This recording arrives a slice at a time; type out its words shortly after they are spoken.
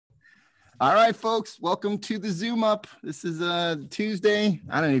All right, folks, welcome to the Zoom Up. This is Tuesday.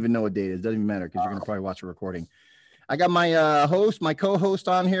 I don't even know what date it is. Doesn't even matter because you're going to probably watch a recording. I got my my co-host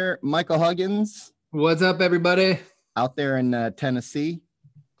on here, Michael Huggins. What's up, everybody? Out there in Tennessee.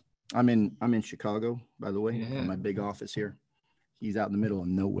 I'm in Chicago, by the way, in my big office here. He's out in the middle of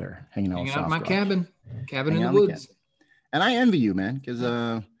nowhere, hanging out in my cabin in the woods. And I envy you, man, because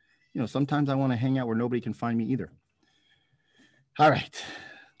sometimes I want to hang out where nobody can find me either. All right.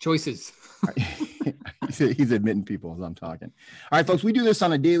 Choices. He's admitting people as I'm talking. All right, folks, we do this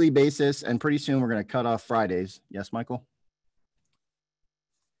on a daily basis, and pretty soon we're going to cut off Fridays. Yes, Michael?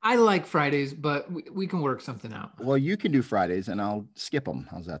 I like Fridays, but we can work something out. Well, you can do Fridays, and I'll skip them.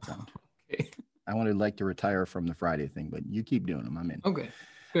 How's that sound? Okay. I would like to retire from the Friday thing, but you keep doing them. I'm in. Okay.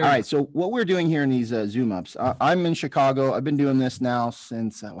 All right, so what we're doing here in these Zoom Ups, I'm in Chicago. I've been doing this now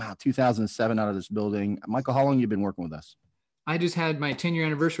since, 2007 out of this building. Michael, how long have you been working with us? I just had my 10-year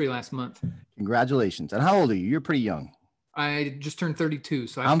anniversary last month. Congratulations. And how old are you? You're pretty young. I just turned 32,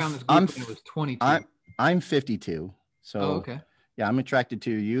 so I found this group when I was 22. I'm 52, so okay. Yeah, I'm attracted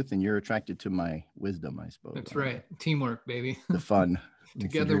to your youth, and you're attracted to my wisdom, I suppose. That's right. Teamwork, baby. The fun.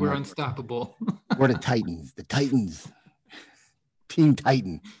 Together we're unstoppable. We're the Titans. The Titans. Team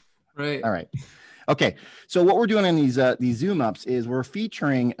Titan. Right. All right. Okay. So what we're doing in these Zoom Ups is we're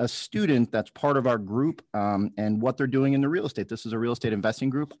featuring a student that's part of our group and what they're doing in the real estate. This is a real estate investing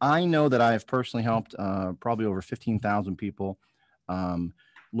group. I know that I have personally helped probably over 15,000 people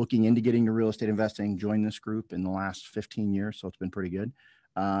looking into getting into real estate investing, join this group in the last 15 years. So it's been pretty good.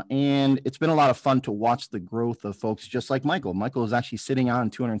 And it's been a lot of fun to watch the growth of folks just like Michael. Michael is actually sitting on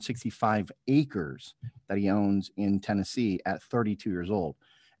 265 acres that he owns in Tennessee at 32 years old.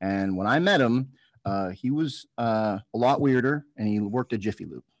 And when I met him, he was a lot weirder, and he worked at Jiffy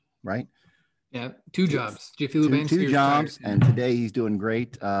Lube, right? Yeah, two jobs, Jiffy Lube and two jobs, and today he's doing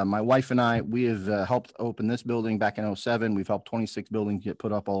great. My wife and I, we have helped open this building back in 2007. We've helped 26 buildings get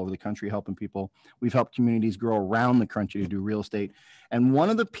put up all over the country, helping people. We've helped communities grow around the country to do real estate. And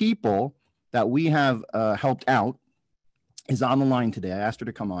one of the people that we have helped out is on the line today. I asked her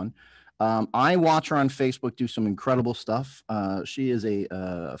to come on. I watch her on Facebook do some incredible stuff. She is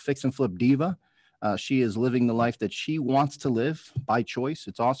a fix and flip diva. She is living the life that she wants to live by choice.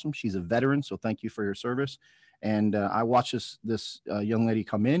 It's awesome. She's a veteran, so thank you for your service. And I watched this young lady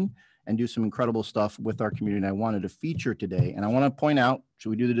come in and do some incredible stuff with our community. And I wanted to feature today. And I want to point out, should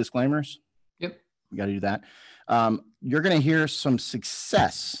we do the disclaimers? Yep. We got to do that. You're going to hear some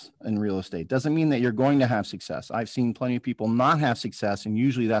success in real estate. Doesn't mean that you're going to have success. I've seen plenty of people not have success, and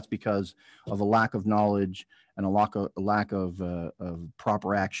usually that's because of a lack of knowledge and a lack of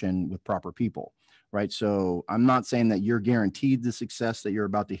proper action with proper people. Right. So I'm not saying that you're guaranteed the success that you're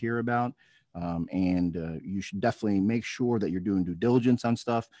about to hear about. And you should definitely make sure that you're doing due diligence on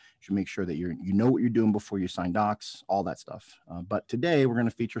stuff. You should make sure that you know what you're doing before you sign docs, all that stuff. But today we're going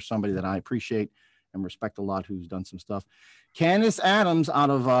to feature somebody that I appreciate and respect a lot, who's done some stuff. Candice Adams out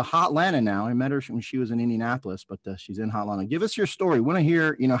of Hotlanta now. I met her when she was in Indianapolis, but she's in Hotlanta. Give us your story. Want to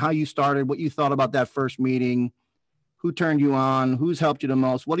hear, how you started, what you thought about that first meeting. Who turned you on? Who's helped you the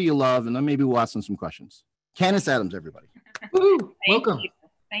most? What do you love? And then maybe we'll ask them some questions. Candice Adams, everybody. Woo, welcome.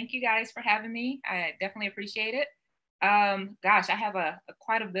 Thank you guys for having me. I definitely appreciate it. Gosh, I have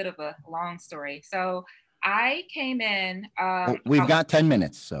quite a bit of a long story. So I came in. We've got 10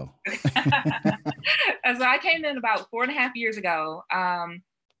 minutes, so. So I came in about 4.5 years ago.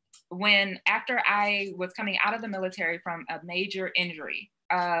 After I was coming out of the military from a major injury.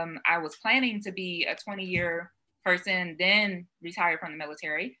 I was planning to be a 20-year person, then retire from the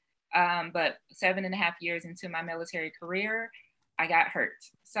military. But 7.5 years into my military career, I got hurt.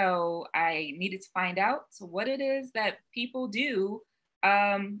 So I needed to find out what it is that people do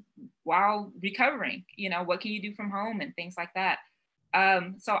while recovering. What can you do from home and things like that.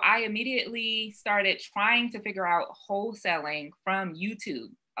 So I immediately started trying to figure out wholesaling from YouTube.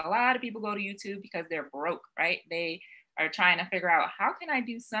 A lot of people go to YouTube because they're broke, right? They are trying to figure out, how can I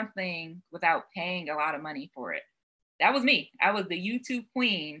do something without paying a lot of money for it? That was me. I was the YouTube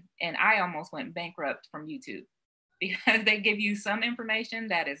queen, and I almost went bankrupt from YouTube because they give you some information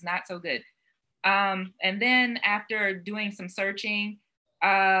that is not so good. And then after doing some searching,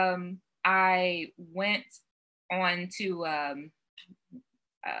 I went on to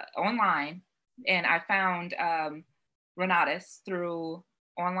online, and I found Renatus through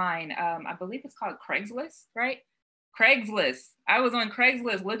online. I believe it's called Craigslist, right? Craigslist. I was on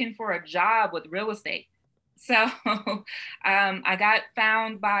Craigslist looking for a job with real estate. So I got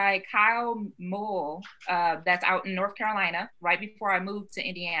found by Kyle Moll, that's out in North Carolina, right before I moved to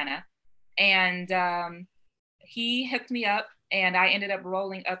Indiana. And he hooked me up And I ended up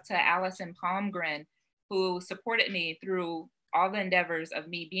rolling up to Allison Palmgren, who supported me through all the endeavors of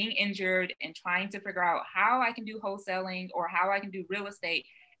me being injured and trying to figure out how I can do wholesaling or how I can do real estate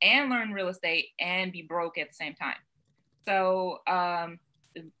and learn real estate and be broke at the same time. So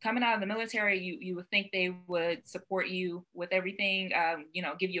coming out of the military, you would think they would support you with everything,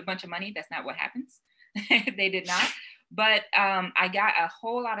 give you a bunch of money. That's not what happens. They did not. But I got a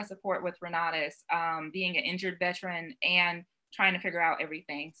whole lot of support with Renatus, being an injured veteran and trying to figure out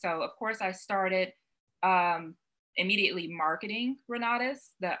everything. So of course I started immediately marketing Renatus.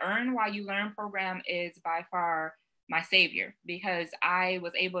 The Earn While You Learn program is by far my savior, because I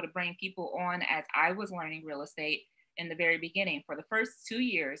was able to bring people on as I was learning real estate in the very beginning. For the first 2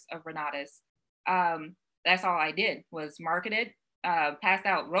 years of Renatus, that's all I did was marketed, passed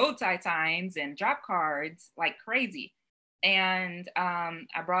out roadside signs and drop cards like crazy. And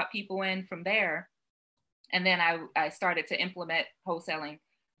I brought people in from there. And then I started to implement wholesaling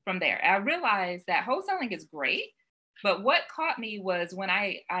from there. I realized that wholesaling is great, but what caught me was when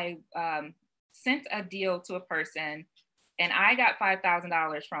I sent a deal to a person and I got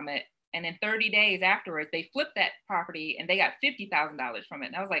 $5,000 from it. And then 30 days afterwards, they flipped that property and they got $50,000 from it.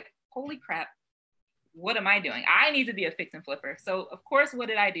 And I was like, holy crap, what am I doing? I need to be a fix and flipper. So of course, what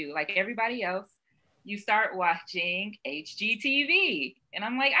did I do? Like everybody else, you start watching HGTV. And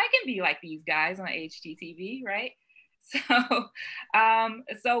I'm like, I can be like these guys on HGTV, right? But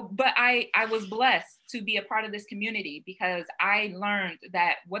I was blessed to be a part of this community, because I learned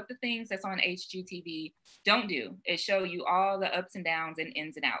that what the things that's on HGTV don't do is show you all the ups and downs and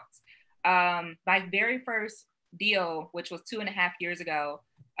ins and outs. My very first deal, which was 2.5 years ago,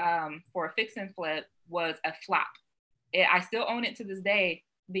 for a fix and flip, was a flop. I still own it to this day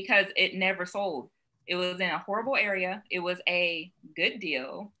because it never sold. It was in a horrible area. It was a good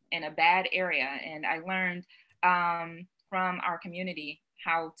deal in a bad area. And I learned from our community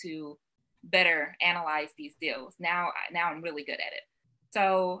how to better analyze these deals. Now I'm really good at it.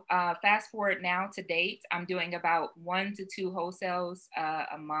 So fast forward now to date, I'm doing about 1 to 2 wholesales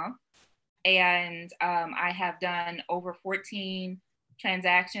a month. And I have done over 14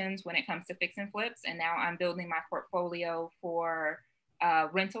 transactions when it comes to fix and flips. And now I'm building my portfolio for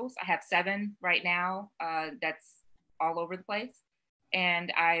rentals. I have 7 right now. That's all over the place.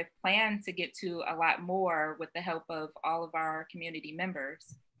 And I plan to get to a lot more with the help of all of our community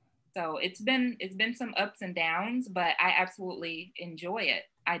members. So it's been some ups and downs, but I absolutely enjoy it.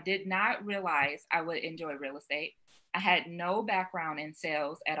 I did not realize I would enjoy real estate. I had no background in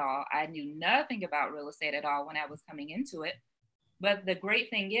sales at all. I knew nothing about real estate at all when I was coming into it. But the great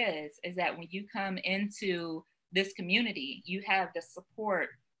thing is that when you come into this community, you have the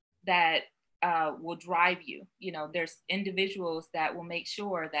support that will drive you. You know, there's individuals that will make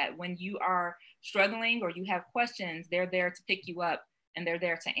sure that when you are struggling or you have questions, they're there to pick you up and they're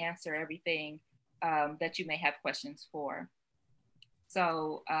there to answer everything that you may have questions for.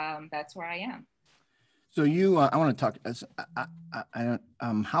 So that's where I am. So I want to talk.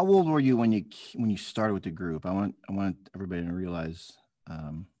 How old were you when you started with the group? I want everybody to realize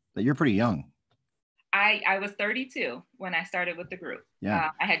that you're pretty young. I was 32 when I started with the group.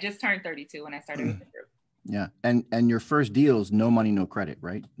 Yeah. I had just turned 32 when I started with the group. Yeah. And your first deals, no money, no credit,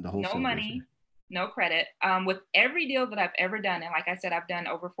 right? The whole no money, no credit. With every deal that I've ever done, and like I said, I've done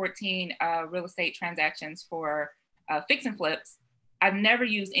over 14 real estate transactions for fix and flips. I've never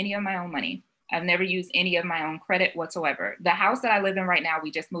used any of my own money. I've never used any of my own credit whatsoever. The house that I live in right now,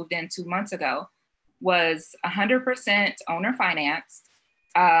 we just moved in 2 months ago, was 100% owner financed.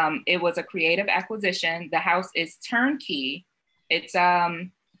 It was a creative acquisition. The house is turnkey. It's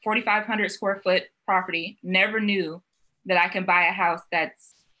 4,500 square foot property. Never knew that I can buy a house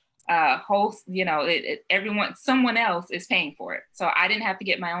that's someone else is paying for it. So I didn't have to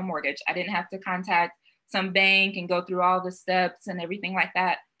get my own mortgage. I didn't have to contact some bank and go through all the steps and everything like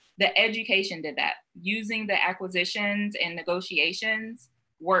that. The education did that. Using the acquisitions and negotiations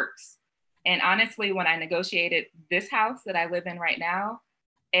works. And honestly, when I negotiated this house that I live in right now,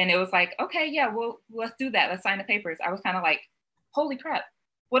 and it was like, okay, yeah, well, let's do that. Let's sign the papers. I was kind of like, holy crap,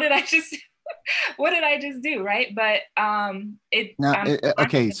 what did I just do? Right. But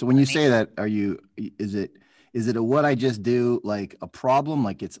okay. So when you say that, is it a what I just do, like a problem?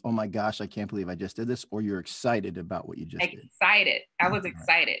 Like it's, oh my gosh, I can't believe I just did this. Or you're excited about what you just did? Excited. I was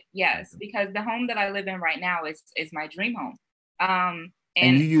excited. Yes. Because the home that I live in right now is my dream home.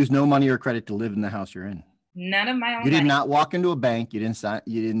 And you use no money or credit to live in the house you're in? None of my own. You did not walk into a bank. You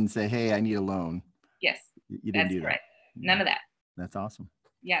didn't say, hey, I need a loan. Yes. You didn't do that. None of that. That's awesome.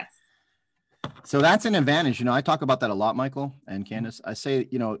 Yes. So that's an advantage. You know, I talk about that a lot, Michael and Candice. I say,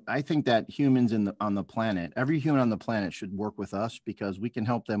 you know, I think that humans on the planet, every human on the planet should work with us because we can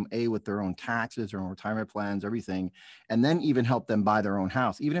help them with their own taxes, their own retirement plans, everything, and then even help them buy their own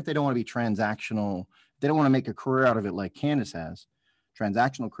house, even if they don't want to be transactional. They don't want to make a career out of it like Candice has,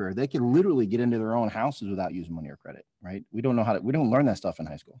 transactional career. They can literally get into their own houses without using money or credit, right? We don't learn that stuff in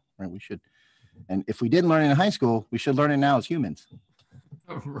high school, right? We should, and if we didn't learn it in high school, we should learn it now as humans.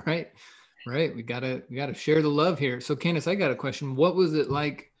 Right. Right. We gotta share the love here. So Candice, I got a question. What was it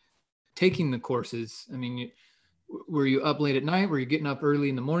like taking the courses? I mean, were you up late at night? Were you getting up early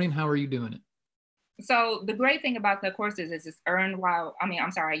in the morning? How are you doing it? So the great thing about the courses is it's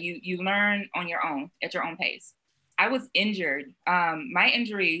you learn on your own at your own pace. I was injured. My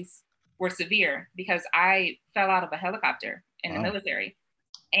injuries were severe because I fell out of a helicopter in the military.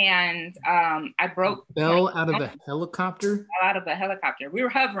 And I fell out of a helicopter? Fell out of a helicopter. We were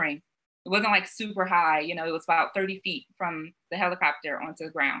hovering. It wasn't like super high, you know, it was about 30 feet from the helicopter onto the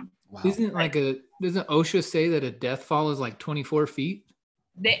ground. Wow. Doesn't OSHA say that a death fall is like 24 feet?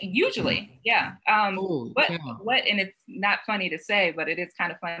 Usually, yeah. And it's not funny to say, but it is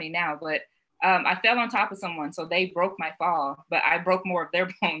kind of funny now, but I fell on top of someone, so they broke my fall, but I broke more of their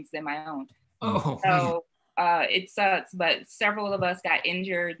bones than my own. So it sucks, but several of us got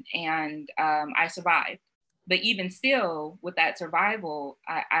injured and I survived. But even still, with that survival,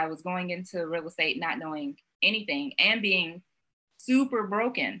 I was going into real estate not knowing anything and being super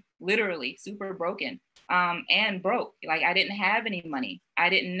broken, literally super broken, and broke. Like I didn't have any money. I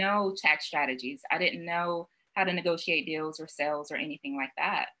didn't know tax strategies. I didn't know how to negotiate deals or sales or anything like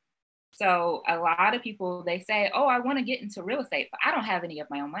that. So a lot of people, they say, oh, I want to get into real estate, but I don't have any of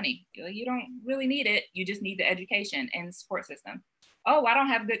my own money. You don't really need it. You just need the education and support system. Oh, I don't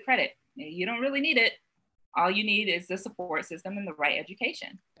have good credit. You don't really need it. All you need is the support system and the right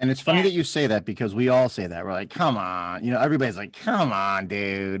education. And it's funny that you say that because we all say that. We're like, come on, you know, everybody's like, come on,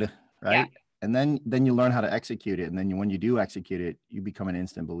 dude. Right. Yeah. And then you learn how to execute it. And then when you do execute it, you become an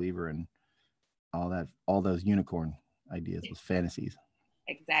instant believer in all those unicorn ideas, those fantasies.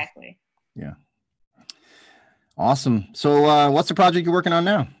 Exactly. Yeah. Awesome. So what's the project you're working on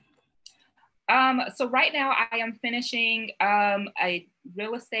now? So right now I am finishing a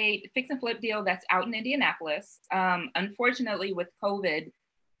real estate fix and flip deal that's out in Indianapolis. Unfortunately, with COVID,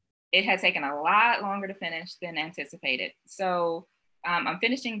 it has taken a lot longer to finish than anticipated. So I'm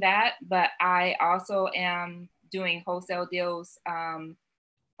finishing that, but I also am doing wholesale deals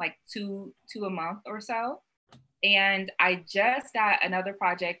like two a month or so. And I just got another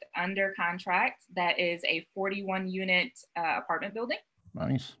project under contract that is a 41 unit apartment building.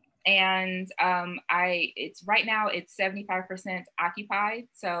 Nice. And it's right now it's 75% occupied.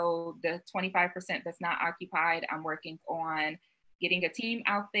 So the 25% that's not occupied, I'm working on getting a team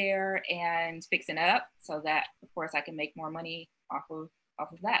out there and fixing it up so that of course I can make more money off of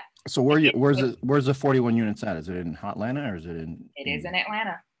that. So where's the 41 units at? Is it in Atlanta or is it in? It is in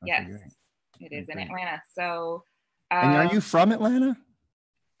Atlanta. Yes, it is in Atlanta. So. And are you from Atlanta?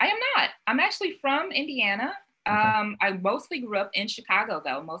 I am not. I'm actually from Indiana. Okay. I mostly grew up in Chicago,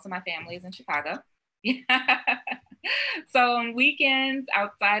 though. Most of my family is in Chicago. So on weekends,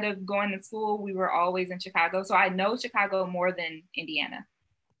 outside of going to school, we were always in Chicago. So I know Chicago more than Indiana.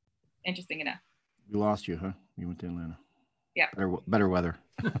 Interesting enough. We lost you, huh? You went to Atlanta. Yeah. Better weather.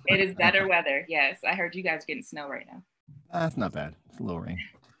 It is better weather. Yes. I heard you guys getting snow right now. That's not bad. It's a little rain.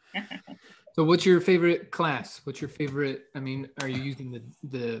 So what's your favorite class? What's your favorite? I mean, are you using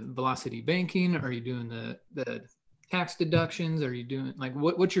the velocity banking? Are you doing the tax deductions? Are you doing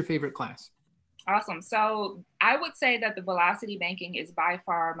what's your favorite class? Awesome. So I would say that the velocity banking is by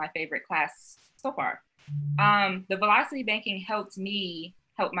far my favorite class so far. The velocity banking helped me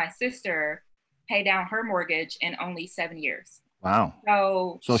help my sister pay down her mortgage in only 7 years. Wow.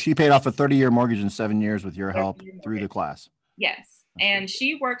 So she paid off a 30-year mortgage in 7 years with your help through the class. Yes. And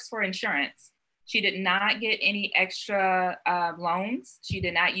she works for insurance. She did not get any extra loans. She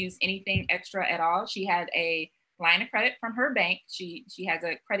did not use anything extra at all. She had a line of credit from her bank. She has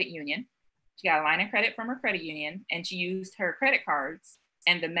a credit union. She got a line of credit from her credit union, and she used her credit cards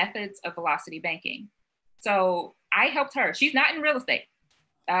and the methods of velocity banking. So I helped her. She's not in real estate.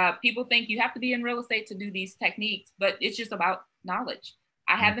 People think you have to be in real estate to do these techniques, but it's just about knowledge.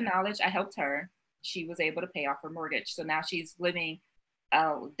 I have the knowledge. I helped her. She was able to pay off her mortgage. So now she's living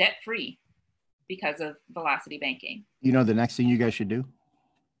debt-free because of velocity banking. You know, the next thing you guys should do?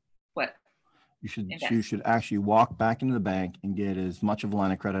 What? You should actually walk back into the bank and get as much of a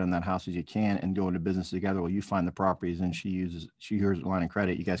line of credit on that house as you can and go into business together while you find the properties and she uses a line of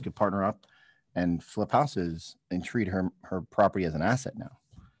credit. You guys could partner up and flip houses and treat her property as an asset now.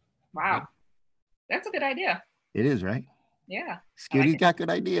 Wow. That's a good idea. It is, right? Yeah. Scooty's got good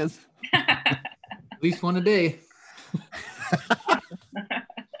ideas. At least one a day.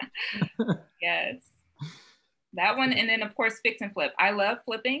 Yes. That one. And then of course, fix and flip. I love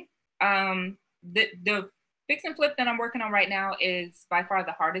flipping. The fix and flip that I'm working on right now is by far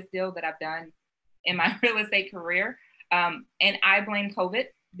the hardest deal that I've done in my real estate career. And I blame COVID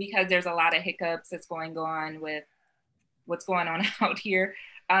because there's a lot of hiccups that's going on with what's going on out here.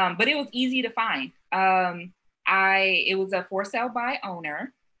 But it was easy to find. It was a for sale by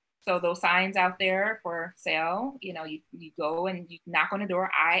owner. So those signs out there for sale, you go and you knock on the door.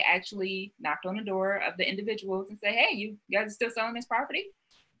 I actually knocked on the door of the individuals and say, hey, you guys are still selling this property?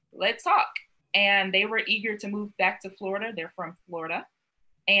 Let's talk. And they were eager to move back to Florida. They're from Florida.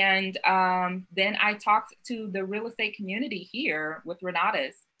 And then I talked to the real estate community here with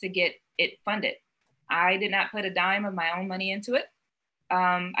Renata's to get it funded. I did not put a dime of my own money into it.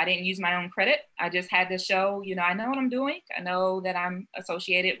 I didn't use my own credit. I just had to show, I know what I'm doing. I know that I'm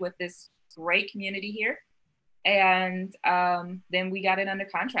associated with this great community here. And then we got it under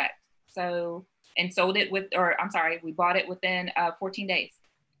contract. And sold it we bought it within 14 days.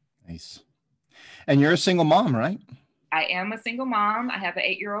 Nice. And you're a single mom, right? I am a single mom. I have an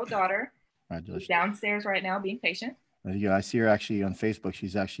 8-year-old daughter. Congratulations. Who's downstairs right now being patient. There you go. I see her actually on Facebook.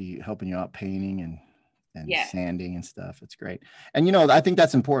 She's actually helping you out painting and sanding and stuff. It's great. And, I think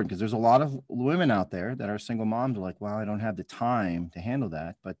that's important because there's a lot of women out there that are single moms are like, well, I don't have the time to handle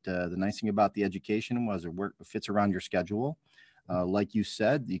that. But the nice thing about the education was it fits around your schedule. Like you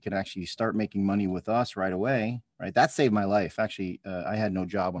said, you can actually start making money with us right away, right? That saved my life. Actually, I had no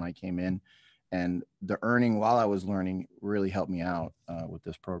job when I came in, and the earning while I was learning really helped me out with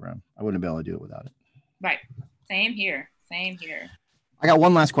this program. I wouldn't have been able to do it without it. Right. Same here. I got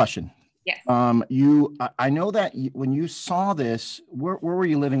one last question. Yes. I know that when you saw this, where were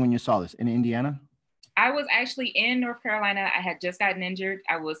you living when you saw this? In Indiana? I was actually in North Carolina. I had just gotten injured.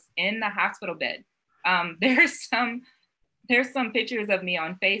 I was in the hospital bed. There's some pictures of me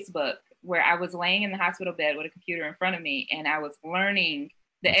on Facebook where I was laying in the hospital bed with a computer in front of me, and I was learning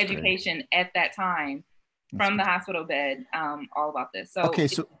the education at that time from the hospital bed, all about this. So okay,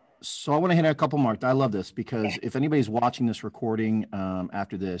 so I want to hit a couple marks. I love this because if anybody's watching this recording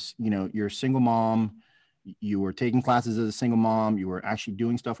after this, you're a single mom, you were taking classes as a single mom, you were actually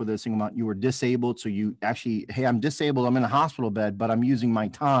doing stuff with a single mom, you were disabled. So you actually, hey, I'm disabled, I'm in a hospital bed, but I'm using my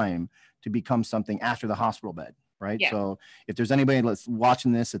time to become something after the hospital bed, right? Yeah. So if there's anybody that's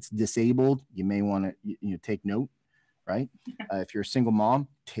watching this that's disabled, you may want to take note, right? If you're a single mom,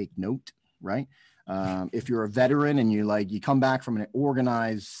 take note, right? If you're a veteran and you come back from an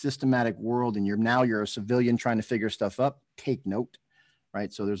organized, systematic world and you're a civilian trying to figure stuff up, take note,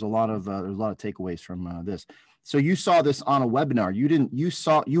 right? So there's a lot of takeaways from this. So you saw this on a webinar.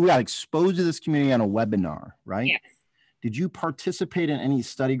 You got exposed to this community on a webinar, right? Yes. Did you participate in any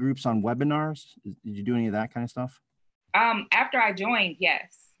study groups on webinars? Did you do any of that kind of stuff? After I joined,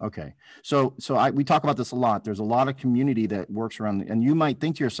 yes. Okay. So we talk about this a lot. There's a lot of community that works around, and you might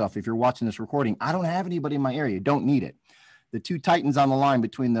think to yourself, if you're watching this recording, I don't have anybody in my area. Don't need it. The two titans on the line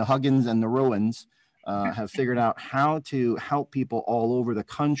between the Huggins and the Rowans have figured out how to help people all over the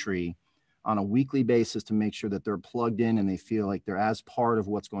country on a weekly basis to make sure that they're plugged in and they feel like they're as part of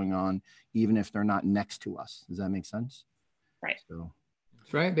what's going on, even if they're not next to us. Does that make sense? Right. So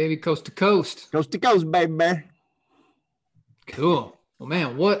that's right, baby. Coast to coast. Coast to coast, baby. Cool. Well,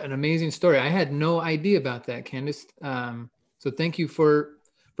 man, what an amazing story. I had no idea about that, Candice. So thank you for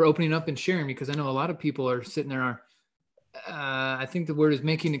opening up and sharing, because I know a lot of people are sitting there. I think the word is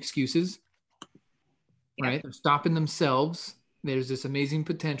making excuses, right? They're stopping themselves. There's this amazing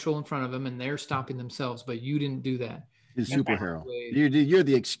potential in front of them and they're stopping themselves, but you didn't do that. You're a superhero. You're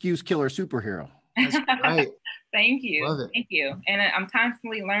the excuse killer superhero. That's right. Thank you. Love it. Thank you. And I'm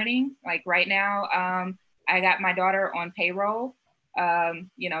constantly learning. Like right now, I got my daughter on payroll.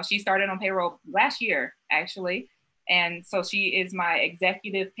 She started on payroll last year, actually. And so she is my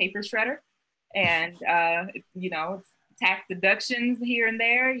executive paper shredder. And, tax deductions here and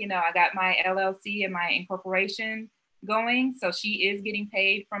there. I got my LLC and my incorporation going. So she is getting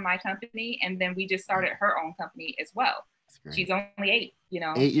paid from my company. And then we just started her own company as well. She's only 8,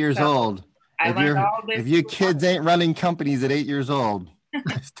 8 years old. I learned all this. If your kids ain't running companies at 8 years old,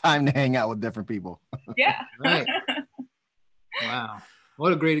 it's time to hang out with different people. Yeah. Right. Wow.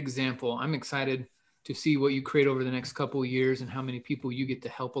 What a great example. I'm excited to see what you create over the next couple of years and how many people you get to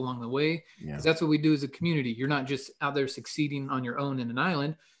help along the way. Because that's what we do as a community. You're not just out there succeeding on your own in an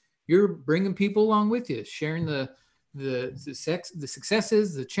island. You're bringing people along with you, sharing the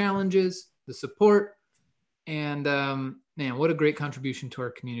successes, the challenges, the support. And man, what a great contribution to our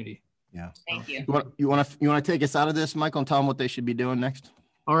community. Yeah. Thank you. You want to take us out of this, Michael, and tell them what they should be doing next?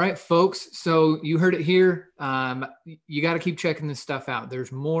 All right, folks. So you heard it here. You got to keep checking this stuff out.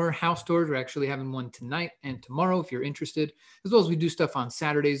 There's more house tours. We're actually having one tonight and tomorrow if you're interested, as well as we do stuff on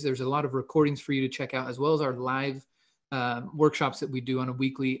Saturdays. There's a lot of recordings for you to check out, as well as our live workshops that we do on a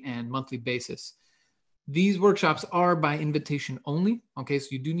weekly and monthly basis. These workshops are by invitation only. Okay, so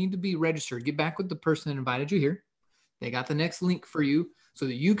you do need to be registered. Get back with the person that invited you here. They got the next link for you so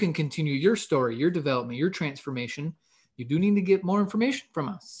that you can continue your story, your development, your transformation. You do need to get more information from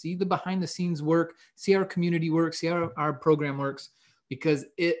us. See the behind the scenes work, see our community work, see how our program works, because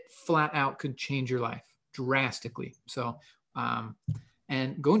it flat out could change your life drastically. So,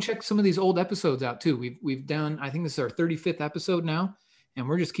 and go and check some of these old episodes out too. We've done, I think this is our 35th episode now, and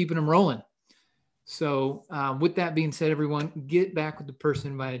we're just keeping them rolling. So with that being said, everyone, get back with the person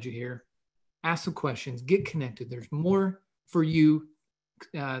who invited you here. Ask some questions, get connected. There's more for you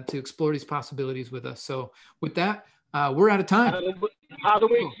to explore these possibilities with us. So with that, we're out of time. How do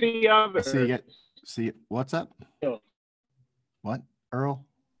we see others? See, what's up? What, Earl?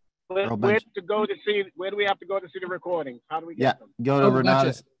 Where do we have to go to see the recordings? How do we get them? Go to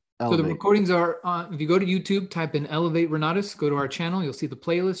Renatus. So the recordings are on, if you go to YouTube, type in Elevate Renatus, go to our channel, you'll see the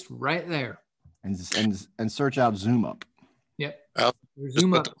playlist right there. And search out Zoom Up. Yep.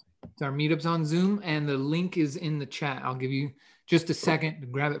 Zoom Up. It's our meetups on Zoom, and the link is in the chat. I'll give you just a second to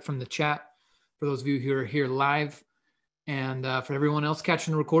grab it from the chat for those of you who are here live. And for everyone else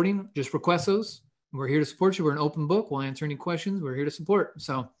catching the recording, just request those. We're here to support you. We're an open book. We'll answer any questions. We're here to support.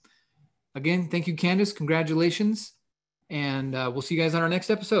 So again, thank you, Candice. Congratulations. And we'll see you guys on our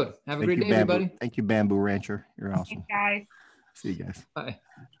next episode. Have a great day, everybody. Thank you, Bamboo Rancher. You're awesome. Thanks, guys. See you guys. Bye.